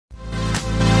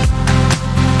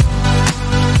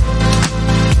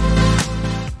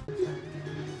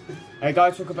Hey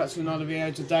guys, welcome back to another video.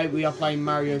 Today we are playing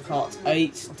Mario Kart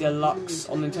 8 Deluxe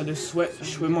on Nintendo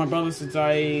Switch with my brother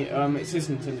today. It's his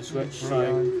Nintendo Switch,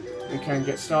 so we can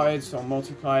get started. So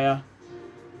multiplayer.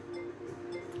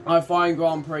 I find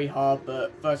Grand Prix hard,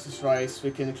 but versus race we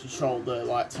can control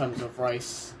the terms of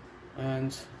race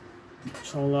and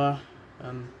controller.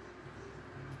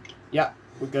 Yeah,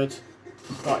 we're good.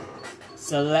 Right,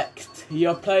 select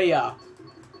your player.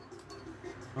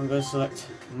 I'm gonna select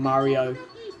Mario.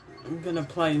 I'm gonna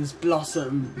play as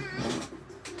Blossom.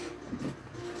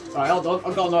 Right, hold on,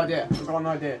 I've got an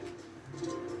idea.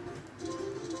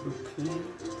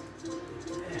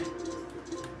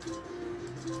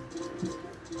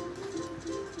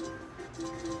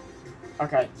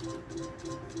 Okay.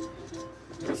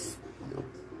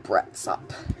 Brett's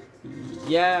up.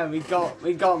 Yeah, we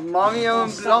got Mario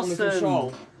and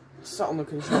Blossom. Sat on the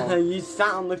control. You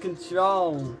sat on the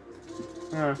control.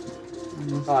 Yeah.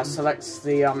 Alright, select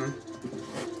the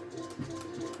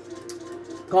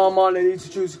Come on, I need to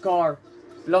choose a car.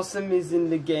 Blossom is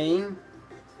in the game.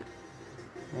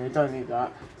 Yeah, you don't need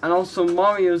that. And also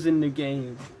Mario's in the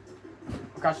game.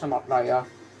 I'll catch them up later.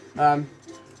 Yeah,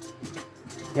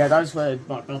 those were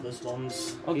my brother's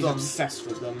ones. He's obsessed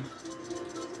with them.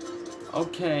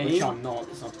 Okay. Which I'm not,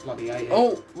 because I bloody hate it.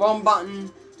 Oh, wrong button.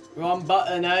 Wrong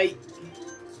button, 8.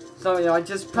 Sorry, I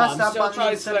just pressed that button. I'm still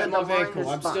trying to select my vehicle.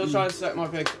 I'm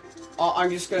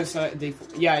just going to select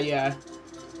default. Yeah.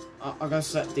 I'm going to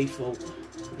select default.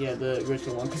 Yeah, the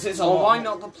original one. Because it's a lot. Why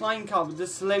not the plain car with the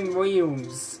slim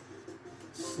wheels?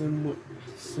 I'm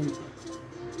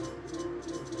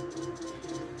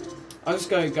just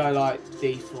going to go like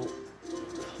default.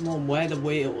 Come on, where are the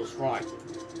wheels? Right.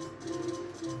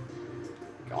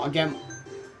 Go again.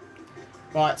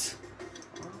 Right.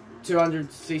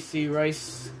 200cc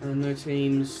race and no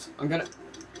teams. I'm gonna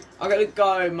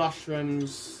go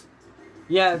mushrooms.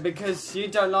 Yeah, because you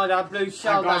don't like that blue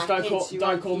shell. Guys,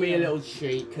 don't call me a little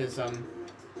cheat, because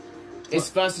it's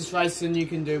versus race and you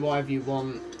can do whatever you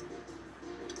want.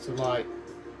 So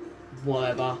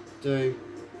whatever, do.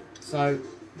 So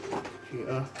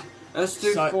let's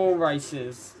do 4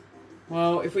 races.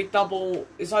 Well, if we double,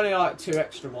 it's only 2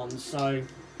 extra ones. So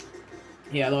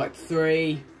yeah,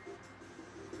 3.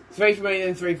 3 for me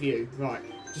and 3 for you. Right,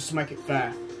 just to make it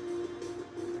fair.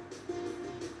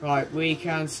 Right, we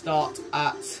can start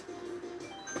at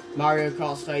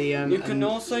Mariokart Stadium. You can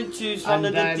also choose one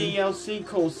of the DLC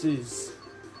courses.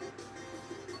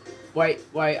 Wait,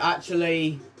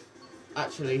 actually,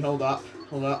 hold up.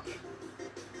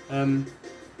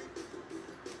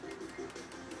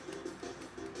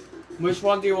 Which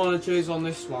one do you want to choose on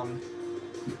this one?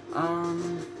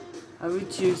 I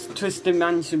would choose Twisted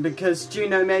Mansion because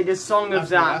Juno made a song of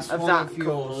that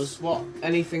course. What?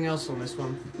 Anything else on this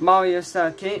one? Mario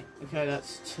Circuit. Okay,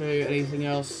 that's 2. Anything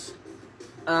else?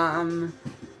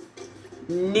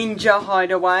 Ninja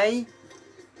Hideaway.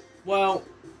 Well,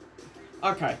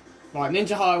 okay. Right,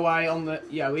 Ninja Highway on the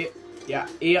he owns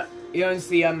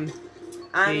the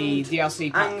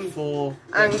DLC pack for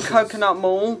Coconut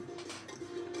Mall.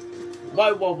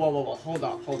 Whoa, hold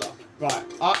up. Right,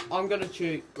 I'm gonna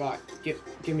choose. Right, give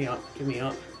me up.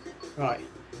 Right,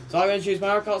 so I'm gonna choose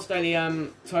Mariokart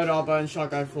Stadium, Toad Harbour, and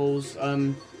Chicago Falls.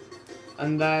 And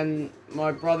then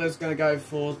my brother's gonna go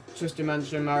for Twisted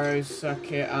Mansion, Mario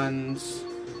Circuit, and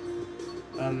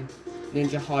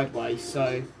Ninja Hideaway.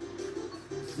 So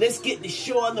let's get the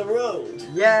show on the road.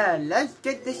 Yeah, let's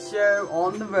get the show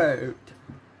on the road.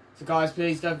 So guys,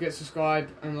 please don't forget to subscribe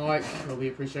and like. I'll be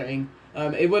appreciating.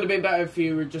 It would have been better if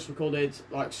you just recorded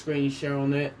screen share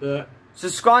on it, but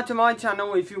subscribe to my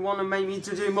channel if you want to make me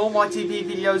to do more YTV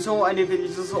videos or any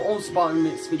videos or Spartan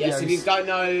Mix videos. Yes, if you don't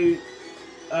know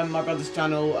my brother's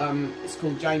channel, it's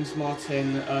called James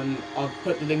Martin. I'll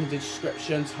put the link in the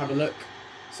description to have a look.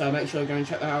 So make sure you go and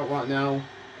check that out right now.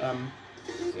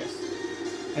 Yes.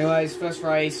 Anyways, first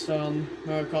race on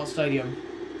Mariokart Stadium.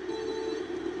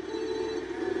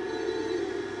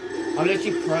 I'm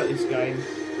literally pro at this game.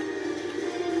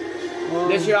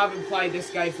 Literally, I haven't played this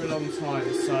game for a long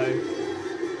time, so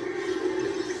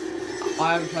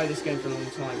I haven't played this game for a long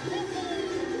time.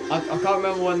 I can't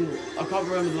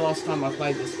remember the last time I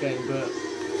played this game, but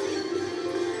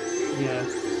yeah.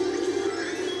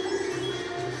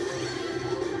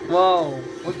 Whoa,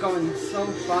 we're going so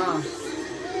fast.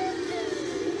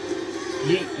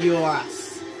 Yeet your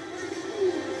ass.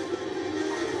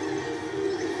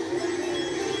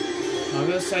 I'm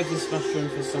gonna save this mushroom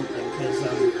for something, because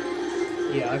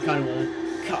yeah, I kind of want to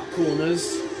cut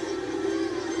corners.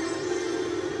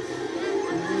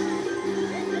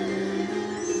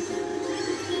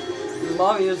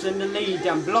 Mario's in the lead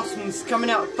and Blossom's coming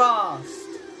out fast.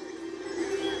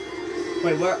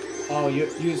 Wait, where? Oh, you're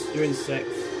in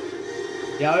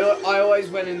 6th. Yeah, I always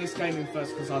win in this game in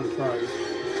 1st because I'm pro.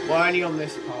 Well, only on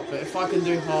this part, but if I can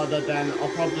do harder, then I'll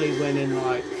probably win in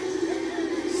like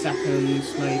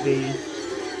 2nds, maybe.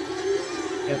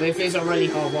 Yeah, but if it's a really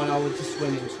hard one, I would just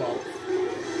win in 12th.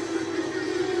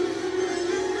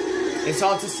 It's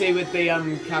hard to see with the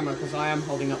camera because I am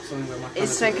holding up something with my camera.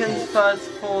 It's 2nd,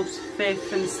 1st, 4th,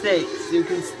 5th, and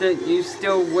 6th. You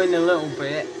still win a little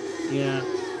bit. Yeah.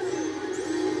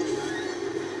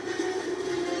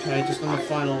 Okay, just on the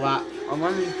final lap. I'm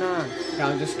only done. Okay,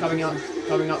 I'm just coming up to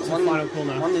the final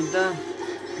corner. One and done.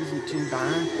 Isn't too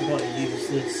bad. I've got to use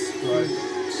this road.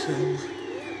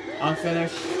 I'm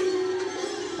finished.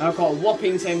 I've got a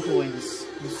whopping 10 coins.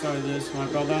 So there's my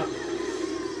brother.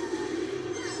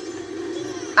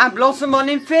 And Blossom on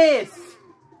in 5th.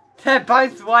 They're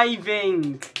both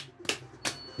waving.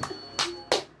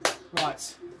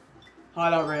 Right.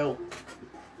 Highlight reel.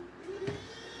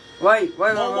 Wait.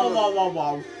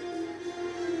 Whoa.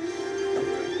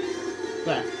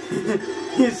 There.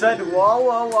 You said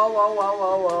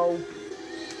whoa.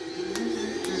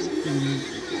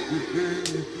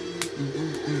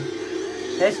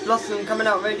 There's Blossom coming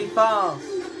out really fast.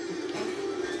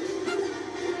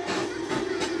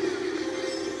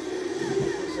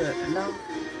 No.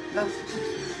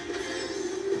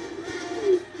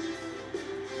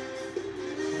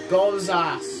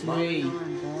 Goza, sweet.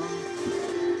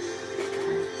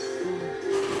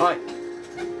 Right.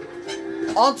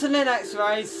 On to the next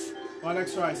race. My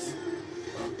next race.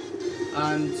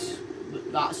 And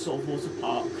that sort of water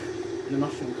park. The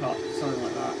Mushroom Cup, something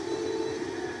like that.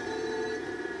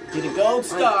 Did a gold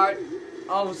start.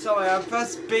 Oh, sorry, I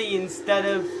pressed B instead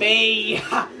of B.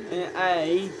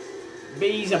 A.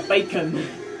 B's a bacon.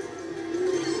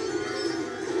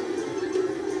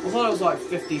 I thought it was like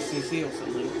 50cc or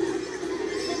something.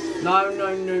 No.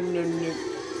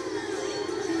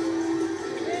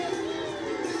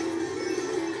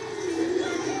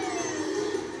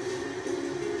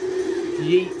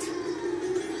 Yeet.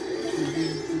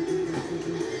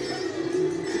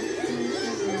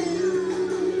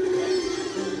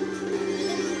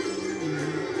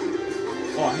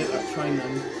 Oh, I hit that train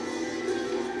then.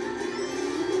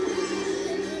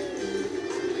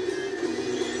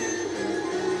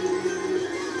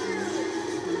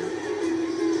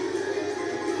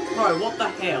 Bro, what the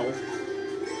hell?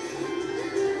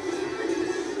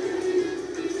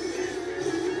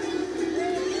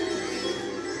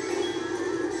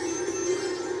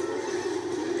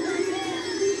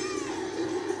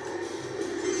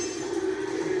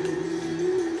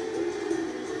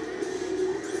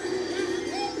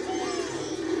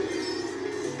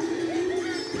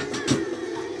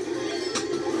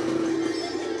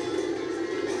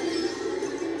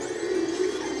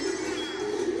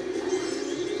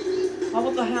 Oh,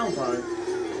 what the hell, bro?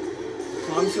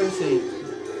 So I'm seriously,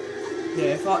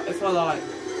 yeah. If I like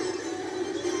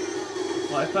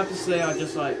purposely, I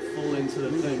just like fall into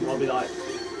the thing. I'll be like,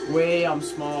 I'm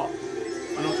smart.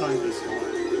 I'm not trying to be smart.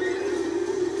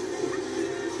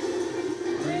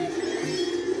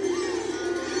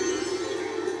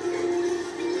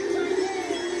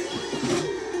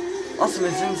 Awesome,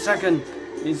 it's in 2nd.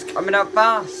 He's coming up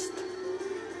fast.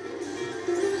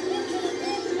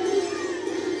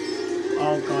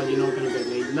 Oh god, you're not gonna beat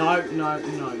me. No,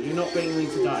 you're not beating me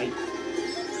today.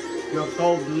 You're a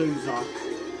gold loser.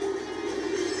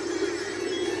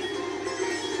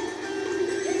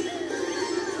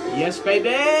 Yes,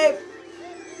 baby!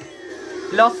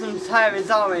 Blossom's hair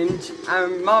is orange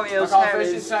and Mario's hair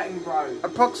is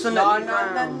approximately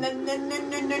brown. No.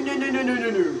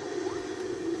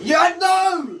 Yeah,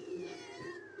 no!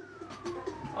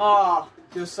 Ah,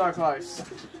 you're so close.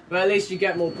 But at least you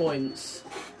get more points.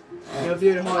 And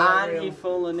you've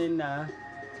fallen in there.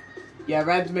 Yeah,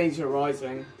 red means you're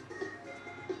rising.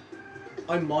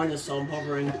 I'm minus, so I'm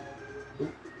hovering.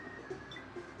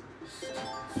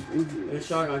 The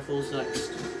Shy Guy falls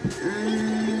next.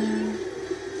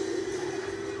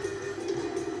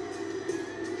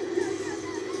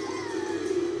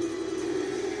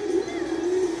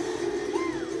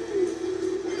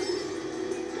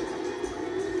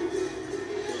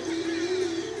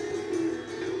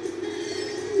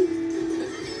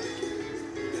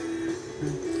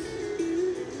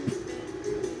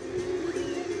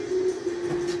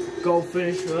 Goal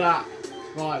finish for that.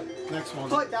 Right, next one.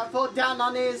 Put that foot down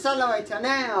on the accelerator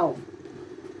now.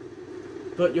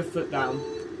 Put your foot down.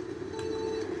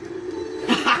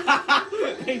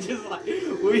 They just like,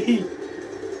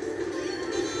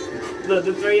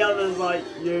 the 3 others, like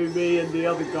you, me, and the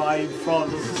other guy in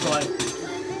front was just like,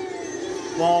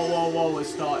 whoa, we're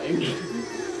starting.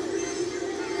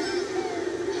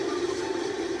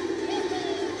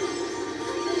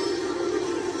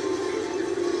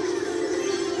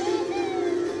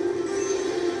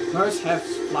 Most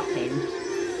hefts flapping.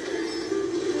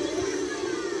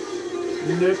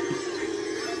 Nope.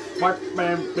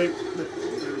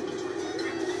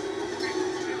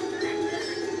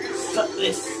 Suck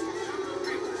this.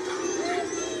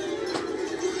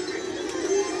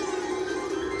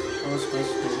 I was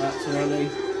supposed to do that too early.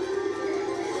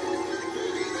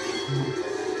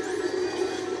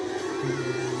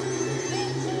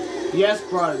 Yes,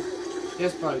 bro.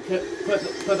 Yes, bro.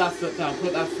 Put that foot down.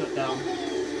 Put that foot down.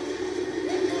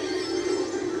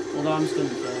 Although I'm still in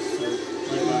first, so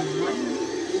like that.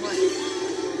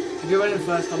 If you're in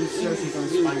first, I'm seriously going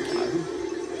to spank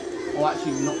you. Or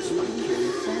actually not spank you.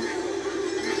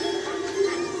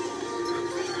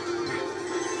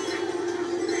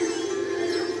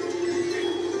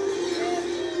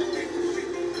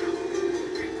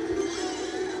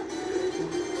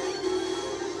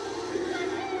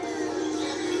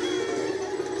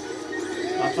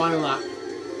 Final lap.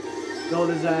 Gold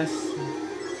is S.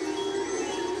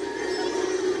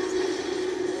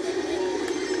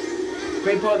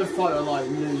 Great part of the fight are like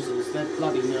losers. They're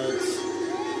bloody nerds.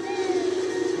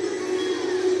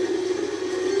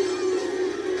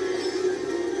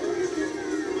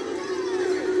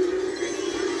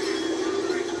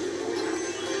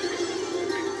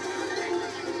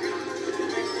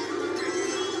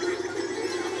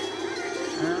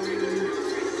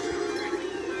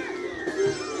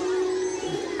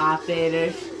 I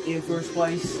finished in first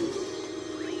place.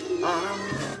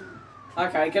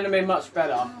 Okay, gonna be much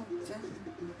better.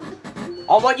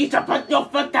 I want you to put your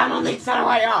foot down on the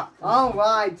accelerator!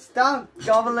 Alright, stop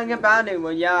gobbling about it,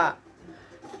 will ya?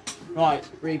 Right,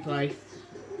 replay.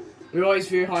 We always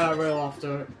view highlight reel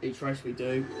after each race we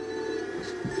do.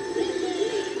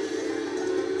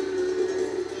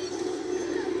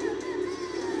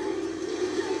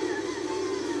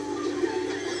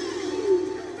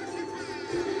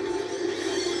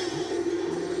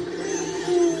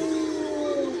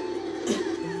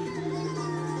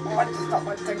 I just got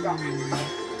my finger.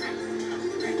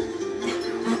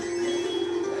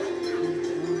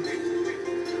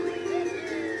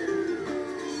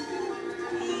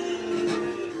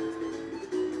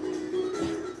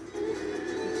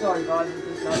 Sorry guys, I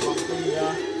just had my finger.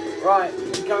 Right,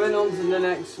 we're going on to the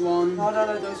next one. No,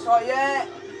 don't start yet.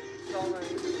 Sorry.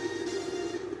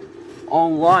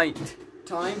 Alright,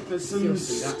 time for some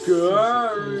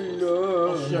scary.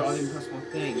 Oh shit, I didn't press my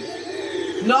thing.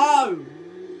 No!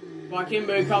 My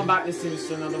Kimbo, come back this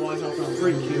instant, otherwise I'll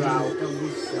freak you out.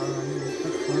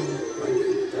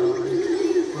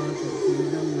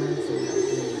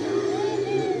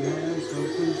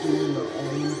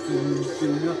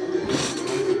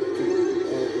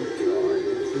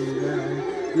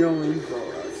 You're in for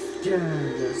us,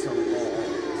 jealous of all,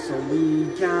 so we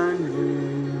can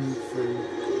move free.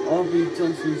 I'll be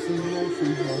dancing some more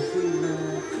free,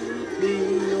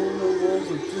 being on the walls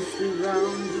of just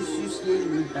around, just you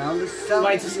sleeping down the south.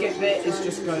 Way to skip it is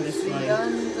just go this way.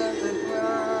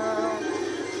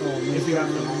 If you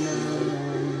have them.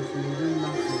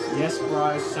 Yes,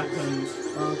 bro, seconds.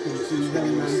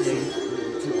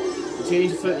 Continue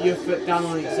to put your foot down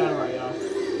on the accelerator.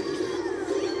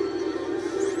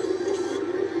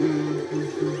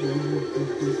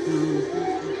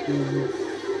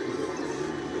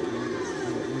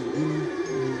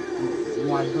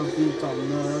 Wipe your feet on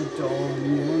the door,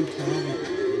 you won't tell me.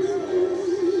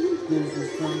 This is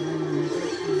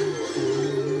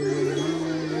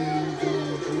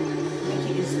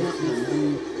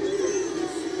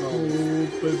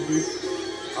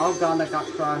oh god, I got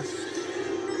crushed.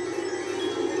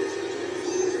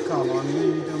 Come on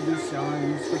in, don't be shy,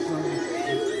 it's the fun.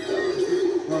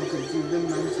 Welcome to the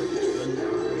mountain.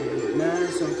 Now,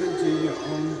 so continue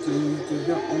on to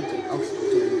your own thing. I'll do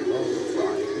all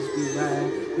fighters beware.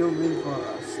 You're in for a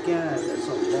scare, there's a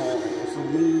wall, so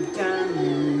we can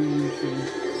move in.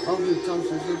 All the times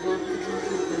there's a lot of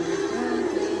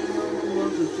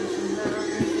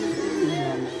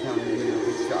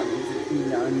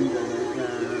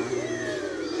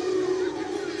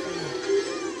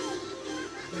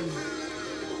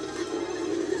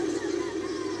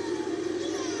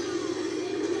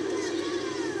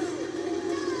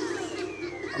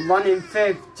I'm running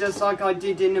 5th, just like I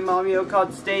did in the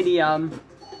Mariokart Stadium.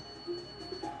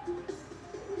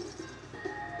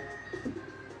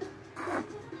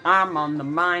 I'm on the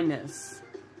minus.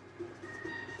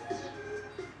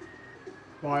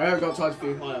 Right, I haven't got time to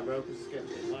do highlight bro, because it's getting a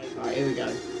bit late. Right, here we go.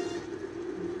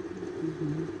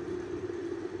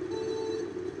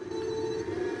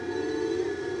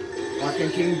 Why can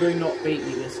King Boo not beat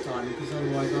me this time? Because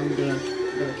otherwise I'm gonna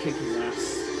kick his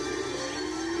ass.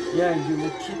 Yeah, you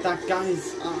will kick that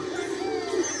guy's ass.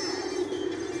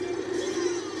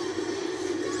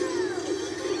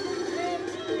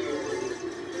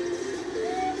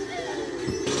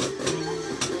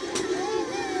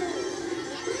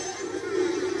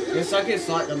 It's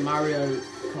like the Mario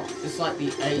Kart. It's like the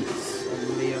 8s on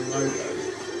the logo.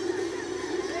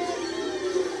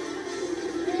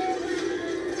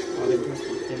 I didn't press the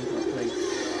thing properly.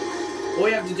 All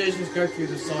you have to do is just go through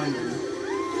the sign and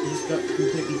you just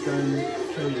completely go and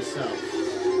kill yourself.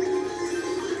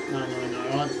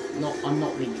 No, I'm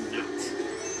not reading that.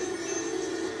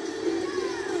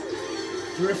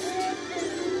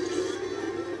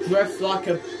 Drift like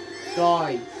a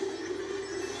guy.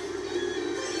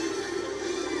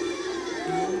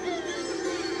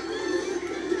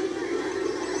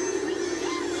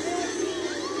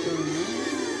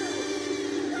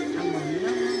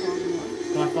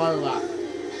 Can I follow that?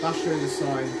 That's through the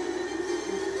sign.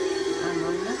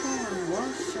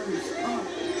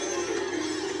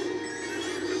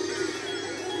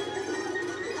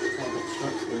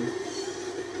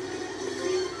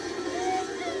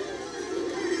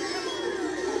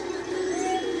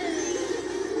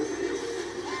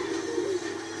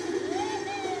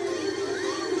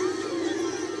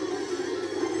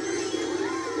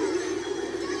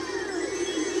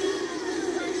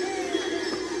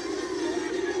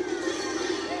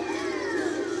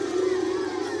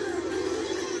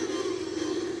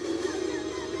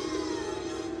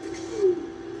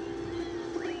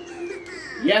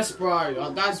 Yes,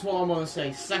 bro. That's what I want to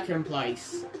say. Second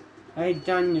place. Hey,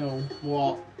 Daniel.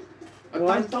 What?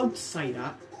 Don't say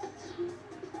that.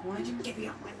 Why did you give me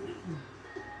up my name?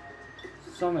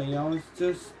 Sorry, I was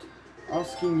just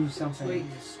asking you something. Sweet.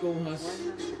 School has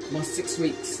my 6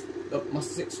 weeks. My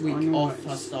 6 week off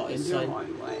has started. So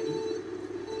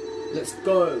let's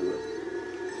go.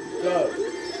 Go.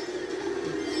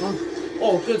 Huh?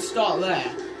 Oh, good start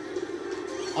there.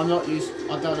 I'm not used.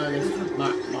 I don't know this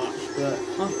map much, but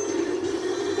I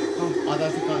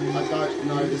don't think I don't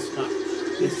know this map.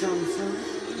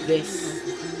 This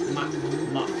map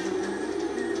much.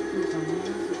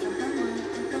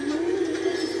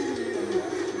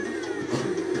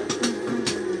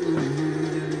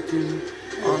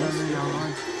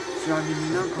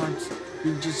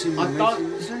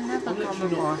 I'm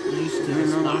literally not used to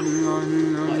this map.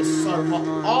 Like, it's so hot.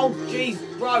 Oh jeez,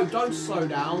 bro, don't slow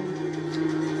down.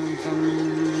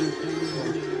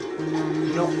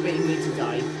 You're not beating me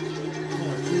today.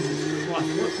 Oh Jesus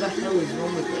Christ, what the hell is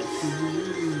wrong with this?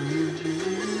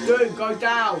 Dude, go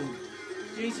down.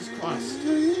 Jesus Christ.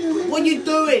 What are you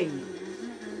doing?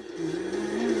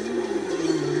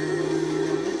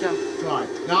 Right,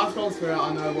 now I've gone through it,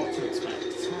 I know what to expect.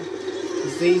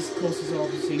 Because these courses are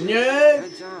obviously new.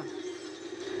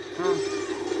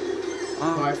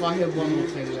 Right, if I hear one more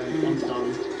thing then I'm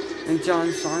done. And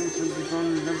John signs just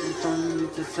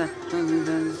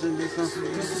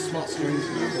a smart steering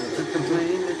wheel.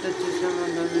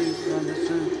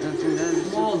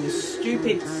 Come on, this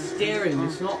stupid steering,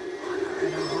 it's not...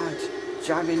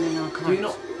 Driving in our car. Do you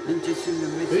not...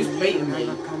 Who's beating me?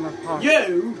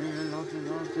 You?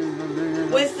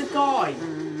 Where's the guy?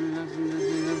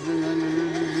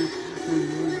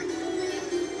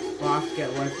 Well, I have to get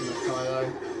away from that guy though.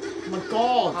 Oh my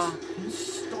god! Can you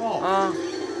stop?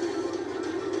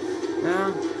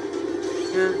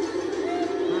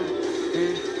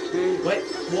 Wait,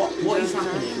 what is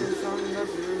happening?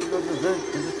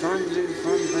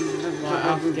 Right, I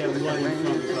have to get away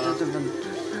from that.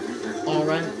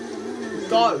 Alright.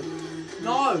 Go!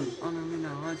 No!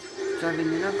 Driving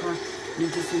in a car. You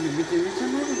just see the video. It's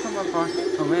another from a car.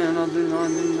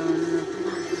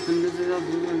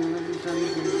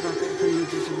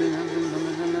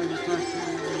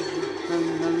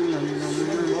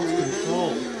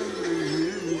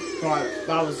 Right,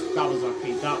 that was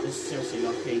lucky. That was seriously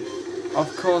lucky.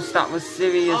 Of course, that was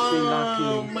seriously lucky.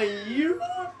 Oh my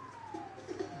god!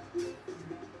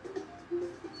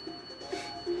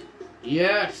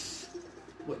 Yes.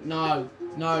 What? No,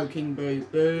 King Boo,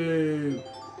 boo.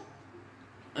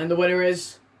 And the winner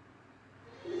is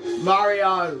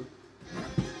Mario.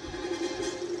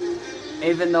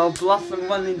 Even though Blossom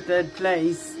won in 3rd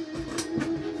place,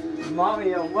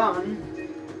 Mario won.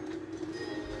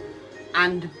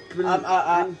 And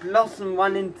Blossom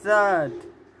won in 3rd.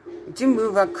 Would you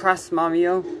move across,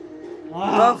 Mario?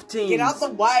 Wow. Both teams. Get out the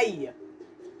way!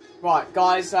 Right,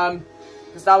 guys,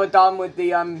 because now we're done with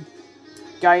the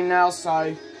game now,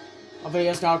 so our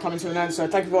video's now coming to an end. So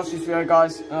thank you for watching this video,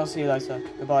 guys, and I'll see you later.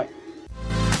 Goodbye.